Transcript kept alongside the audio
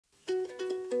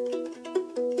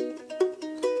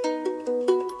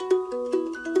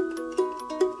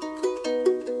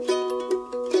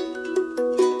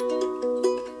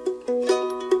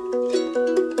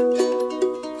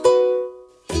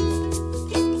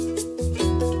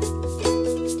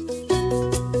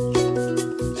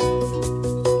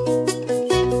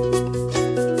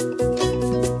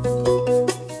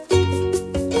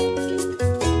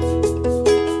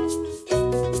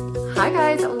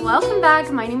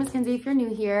name is Kinsey if you're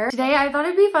new here. Today I thought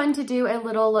it'd be fun to do a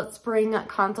little spring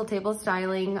console table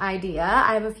styling idea.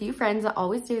 I have a few friends that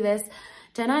always do this,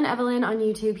 Jenna and Evelyn on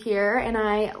YouTube here, and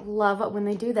I love when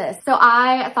they do this. So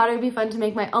I thought it would be fun to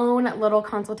make my own little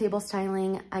console table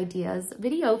styling ideas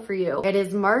video for you. It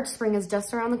is March, spring is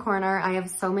just around the corner. I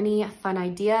have so many fun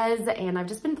ideas and I've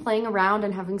just been playing around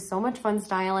and having so much fun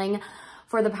styling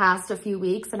for the past few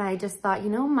weeks, and I just thought, you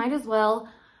know, might as well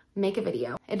make a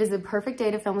video. It is a perfect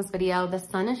day to film this video. The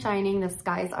sun is shining, the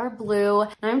skies are blue,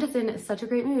 and I'm just in such a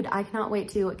great mood. I cannot wait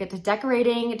to get to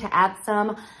decorating, to add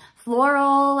some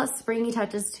floral, springy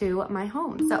touches to my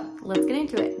home. So let's get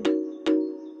into it.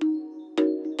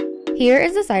 Here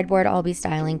is the sideboard I'll be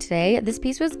styling today. This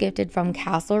piece was gifted from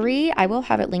Castlery. I will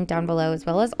have it linked down below, as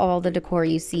well as all the decor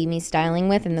you see me styling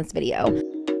with in this video.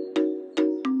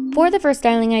 For the first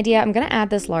styling idea, I'm going to add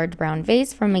this large brown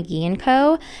vase from McGee &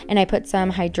 Co. And I put some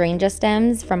hydrangea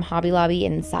stems from Hobby Lobby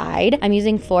inside. I'm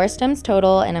using 4 stems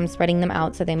total, and I'm spreading them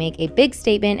out so they make a big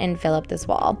statement and fill up this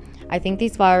wall. I think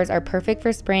these flowers are perfect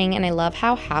for spring, and I love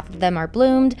how half of them are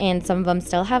bloomed and some of them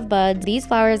still have buds. These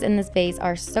flowers in this vase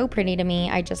are so pretty to me.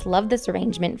 I just love this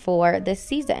arrangement for this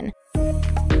season.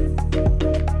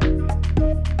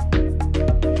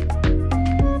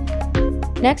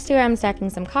 Next to it, I'm stacking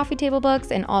some coffee table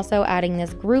books and also adding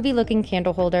this groovy looking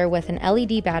candle holder with an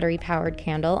LED battery powered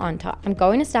candle on top. I'm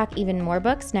going to stack even more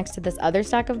books next to this other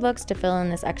stack of books to fill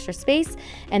in this extra space.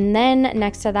 And then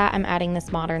next to that, I'm adding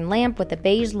this modern lamp with a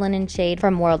beige linen shade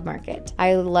from World Market.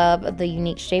 I love the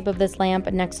unique shape of this lamp.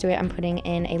 Next to it, I'm putting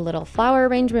in a little flower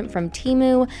arrangement from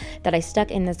Temu that I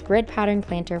stuck in this grid pattern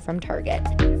planter from Target.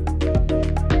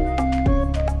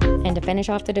 And to finish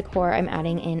off the decor, I'm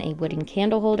adding in a wooden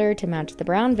candle holder to match the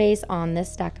brown vase on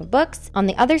this stack of books. On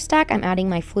the other stack, I'm adding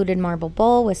my fluted marble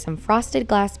bowl with some frosted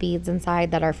glass beads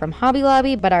inside that are from Hobby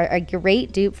Lobby, but are a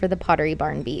great dupe for the Pottery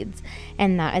Barn beads.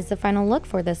 And that is the final look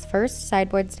for this first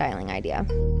sideboard styling idea.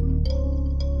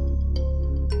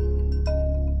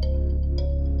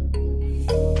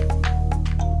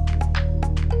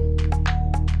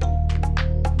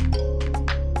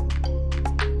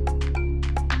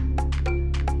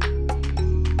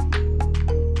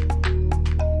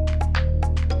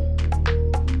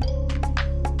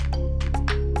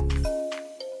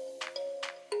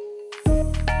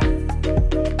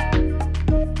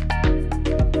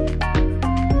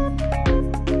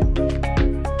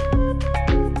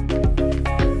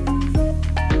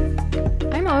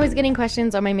 Getting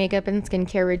questions on my makeup and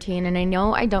skincare routine, and I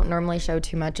know I don't normally show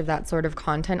too much of that sort of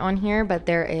content on here, but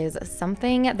there is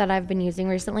something that I've been using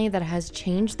recently that has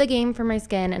changed the game for my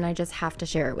skin, and I just have to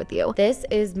share it with you. This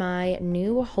is my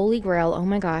new holy grail. Oh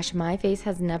my gosh, my face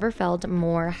has never felt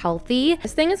more healthy.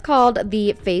 This thing is called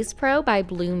the Face Pro by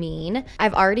Blue Mean.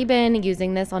 I've already been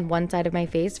using this on one side of my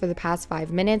face for the past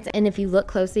 5 minutes, and if you look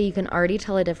closely, you can already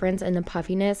tell a difference in the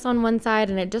puffiness on one side,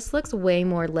 and it just looks way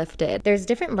more lifted. There's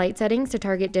different light settings to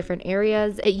target different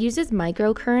areas. It uses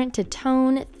microcurrent to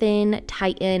tone, thin,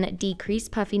 tighten, decrease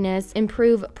puffiness,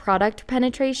 improve product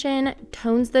penetration,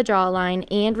 tones the jawline,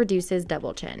 and reduces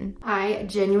double chin. I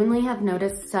genuinely have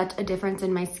noticed such a difference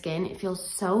in my skin. It feels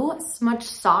so much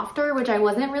softer, which I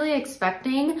wasn't really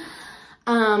expecting.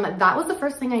 That was the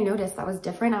first thing I noticed that was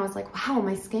different. I was like, wow,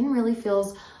 my skin really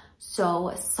feels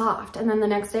so soft. And then the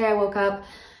next day I woke up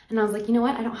and I was like, you know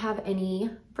what? I don't have any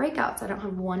breakouts. I don't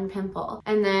have one pimple.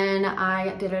 And then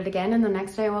I did it again. And the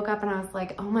next day I woke up and I was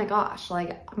like, oh my gosh,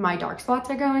 like my dark spots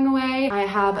are going away. I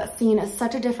have seen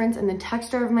such a difference in the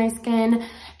texture of my skin,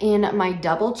 in my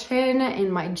double chin,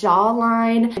 in my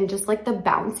jawline, and just like the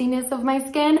bounciness of my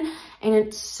skin. And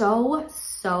it's so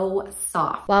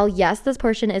soft. While yes, this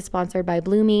portion is sponsored by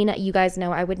Blue Mean, you guys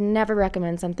know I would never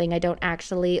recommend something I don't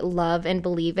actually love and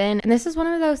believe in. And this is one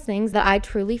of those things that I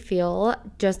truly feel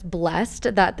just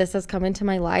blessed that this has come into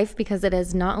my life, because it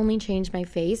has not only changed my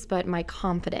face, but my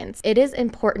confidence. It is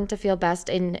important to feel best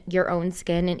in your own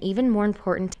skin, and even more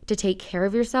important to take care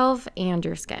of yourself and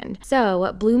your skin.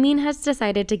 So Blue Mean has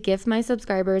decided to gift my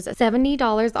subscribers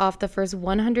 $70 off the first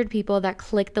 100 people that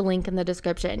click the link in the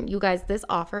description. You guys, this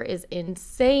offer is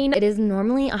insane. It is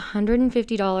normally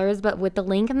 $150, but with the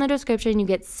link in the description, you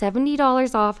get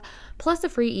 $70 off plus a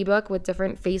free ebook with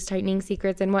different face tightening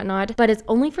secrets and whatnot. But it's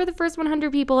only for the first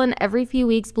 100 people, and every few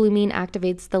weeks Blue Mean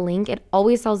activates the link. It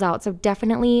always sells out, so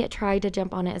definitely try to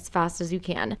jump on it as fast as you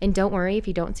can. And don't worry, if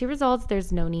you don't see results,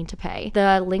 there's no need to pay.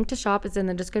 The link to shop is in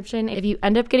the description. If you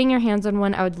end up getting your hands on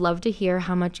one, I would love to hear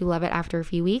how much you love it after a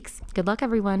few weeks. Good luck,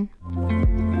 everyone.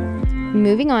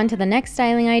 Moving on to the next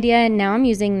styling idea, now I'm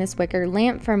using this wicker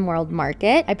lamp from World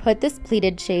Market. I put this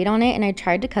pleated shade on it and I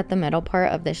tried to cut the middle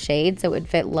part of the shade so it would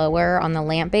fit lower on the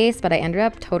lamp base, but I ended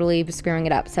up totally screwing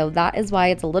it up. So that is why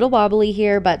it's a little wobbly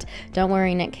here, but don't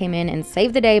worry, Nick came in and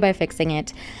saved the day by fixing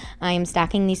it. I am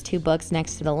stacking these two books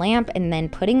next to the lamp and then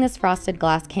putting this frosted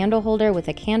glass candle holder with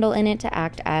a candle in it to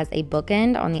act as a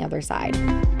bookend on the other side.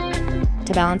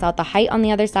 To balance out the height on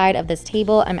the other side of this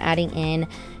table, I'm adding in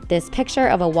this picture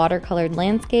of a watercolored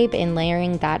landscape and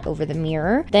layering that over the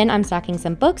mirror. Then I'm stacking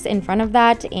some books in front of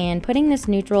that and putting this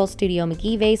neutral Studio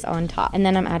McGee vase on top. And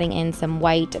then I'm adding in some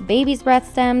white baby's breath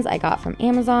stems I got from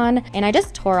Amazon. And I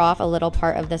just tore off a little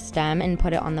part of the stem and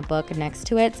put it on the book next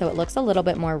to it so it looks a little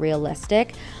bit more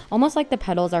realistic, almost like the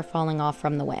petals are falling off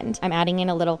from the wind. I'm adding in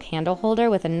a little candle holder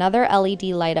with another LED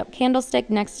light up candlestick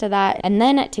next to that. And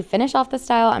then to finish off the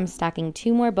style, I'm stacking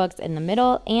two more books in the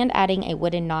middle and adding a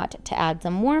wooden knot to add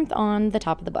some warmth on the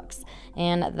top of the books.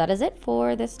 And that is it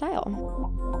for this style.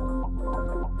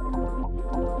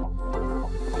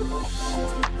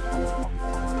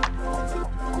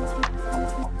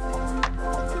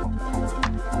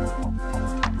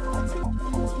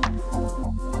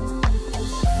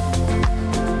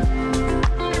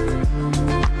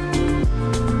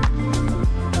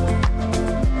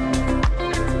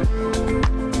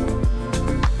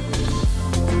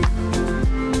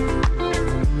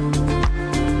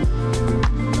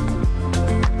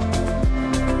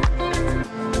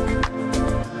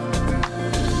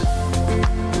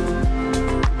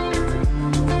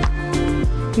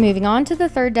 Moving on to the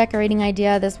third decorating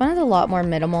idea, this one is a lot more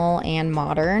minimal and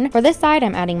modern. For this side,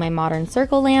 I'm adding my modern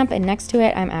circle lamp, and next to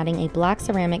it, I'm adding a black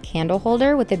ceramic candle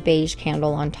holder with a beige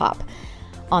candle on top.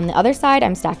 On the other side,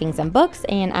 I'm stacking some books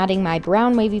and adding my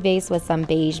brown wavy vase with some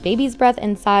beige baby's breath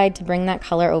inside to bring that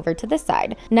color over to this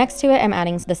side. Next to it, I'm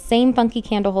adding the same funky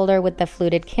candle holder with the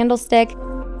fluted candlestick.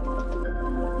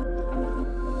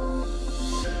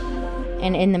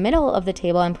 And in the middle of the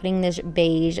table, I'm putting this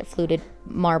beige fluted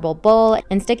marble bowl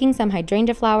and sticking some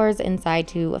hydrangea flowers inside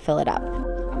to fill it up.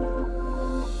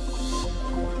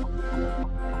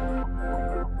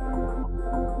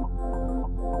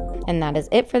 And that is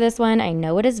it for this one. I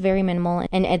know it is very minimal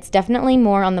and it's definitely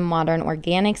more on the modern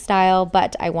organic style,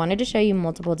 but I wanted to show you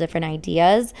multiple different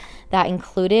ideas that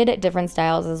included different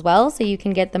styles as well, so you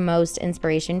can get the most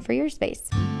inspiration for your space.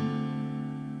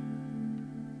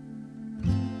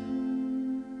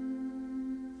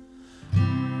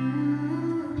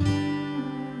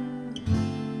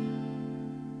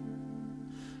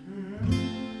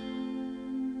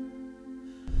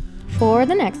 For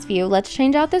the next few, let's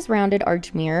change out this rounded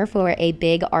arch mirror for a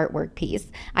big artwork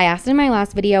piece. I asked in my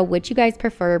last video which you guys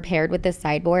prefer paired with this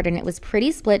sideboard, and it was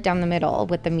pretty split down the middle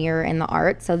with the mirror and the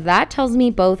art, so that tells me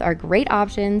both are great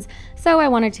options, so I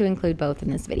wanted to include both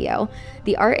in this video.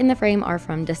 The art and the frame are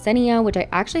from Decennia, which I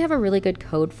actually have a really good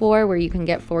code for where you can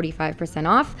get 45%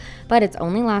 off, but it's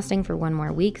only lasting for one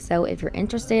more week, so if you're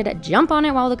interested, jump on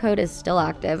it while the code is still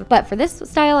active. But for this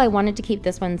style, I wanted to keep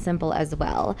this one simple as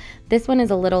well. This one is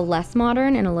a little less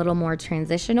modern and a little more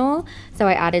transitional, so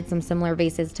I added some similar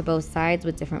vases to both sides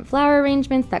with different flower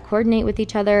arrangements that coordinate with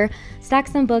each other, stacked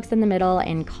some books in the middle,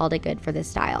 and called it good for this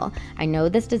style. I know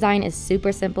this design is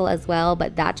super simple as well,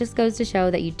 but that just goes to show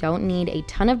that you don't need a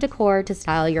ton of decor to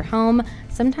style your home.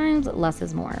 Sometimes less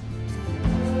is more.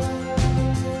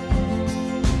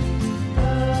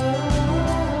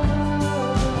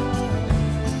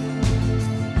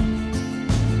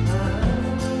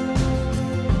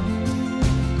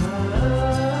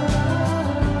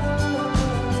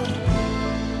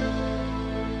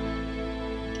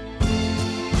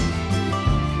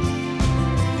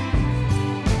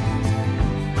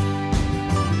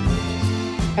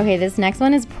 Okay, this next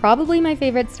one is probably my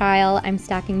favorite style. I'm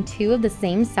stacking two of the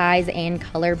same size and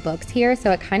color books here, so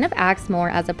it kind of acts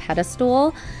more as a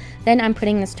pedestal. Then I'm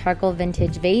putting this charcoal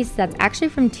vintage vase that's actually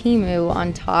from Temu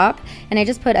on top, and I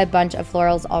just put a bunch of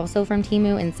florals also from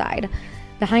Temu inside.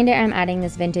 Behind it, I'm adding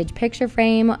this vintage picture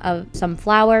frame of some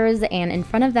flowers, and in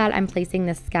front of that, I'm placing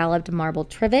this scalloped marble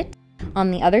trivet.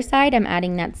 On the other side, I'm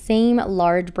adding that same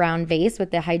large brown vase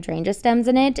with the hydrangea stems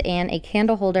in it and a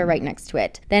candle holder right next to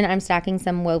it. Then I'm stacking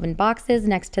some woven boxes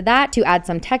next to that to add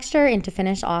some texture and to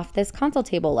finish off this console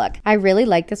table look. I really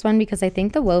like this one because I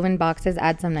think the woven boxes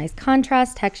add some nice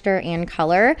contrast, texture, and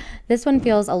color. This one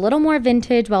feels a little more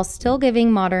vintage while still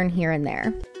giving modern here and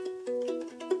there.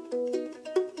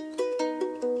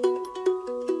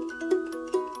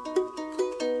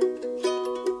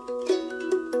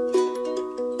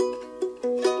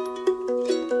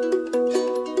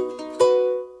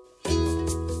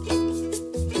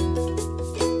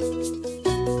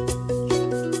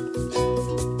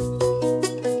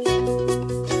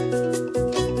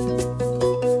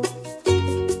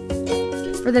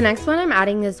 For the next one, I'm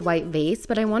adding this white vase,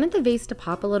 but I wanted the vase to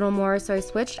pop a little more, so I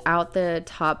switched out the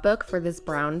top book for this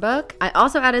brown book. I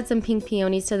also added some pink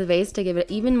peonies to the vase to give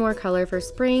it even more color for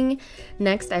spring.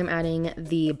 Next, I'm adding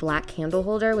the black candle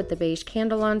holder with the beige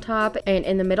candle on top. And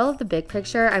in the middle of the big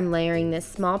picture, I'm layering this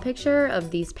small picture of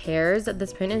these pears.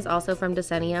 This print is also from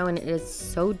Decenio, and it is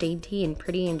so dainty and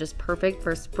pretty and just perfect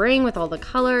for spring with all the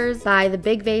colors. By the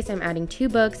big vase, I'm adding 2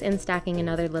 books and stacking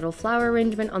another little flower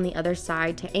arrangement on the other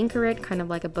side to anchor it, kind of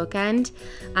like a bookend.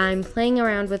 I'm playing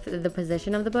around with the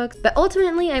position of the books, but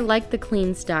ultimately I like the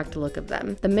clean stacked look of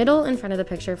them. The middle in front of the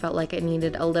picture felt like it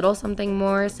needed a little something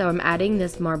more, so I'm adding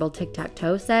this marble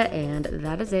tic-tac-toe set, and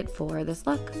that is it for this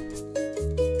look.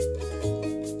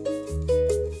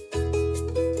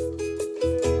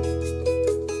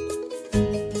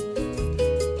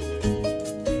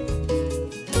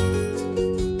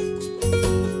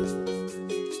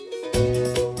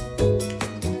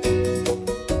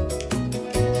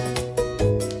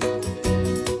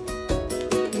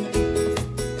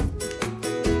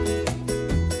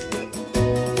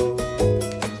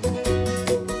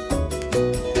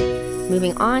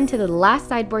 Moving on to the last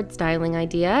sideboard styling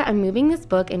idea, I'm moving this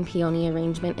book and peony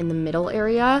arrangement in the middle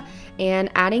area and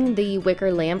adding the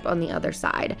wicker lamp on the other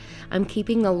side. I'm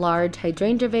keeping the large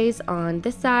hydrangea vase on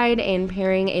this side and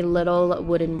pairing a little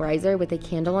wooden riser with a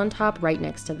candle on top right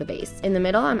next to the vase. In the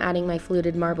middle, I'm adding my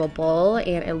fluted marble bowl,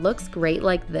 and it looks great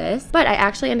like this, but I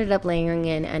actually ended up layering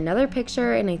in another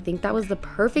picture, and I think that was the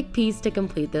perfect piece to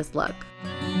complete this look.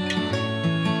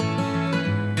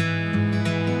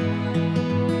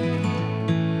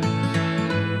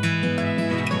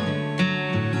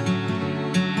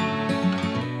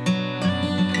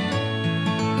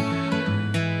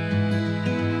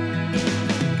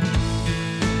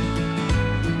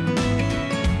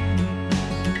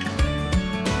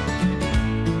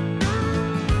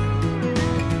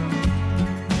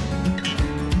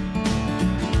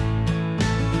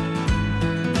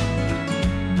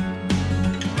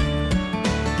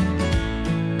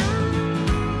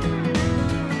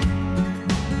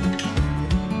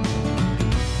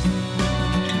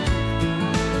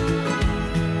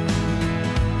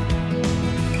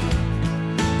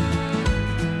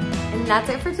 That's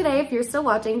it for today. If you're still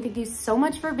watching, thank you so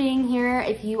much for being here.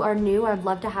 If you are new, I'd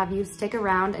love to have you stick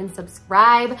around and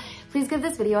subscribe. Please give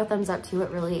this video a thumbs up too. It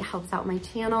really helps out my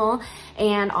channel.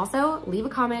 And also leave a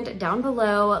comment down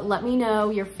below. Let me know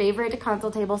your favorite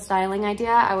console table styling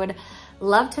idea. I would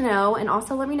love to know. And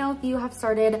also let me know if you have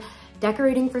started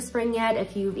decorating for spring yet,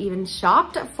 if you've even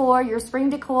shopped for your spring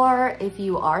decor, if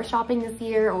you are shopping this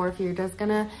year, or if you're just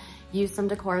gonna use some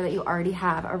decor that you already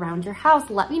have around your house.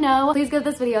 Let me know. Please give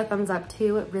this video a thumbs up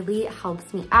too. It really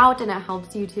helps me out and it helps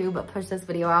YouTube push this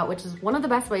video out, which is one of the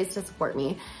best ways to support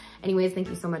me. Anyways, thank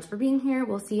you so much for being here.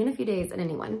 We'll see you in a few days at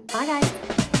anyone. Bye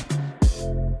guys.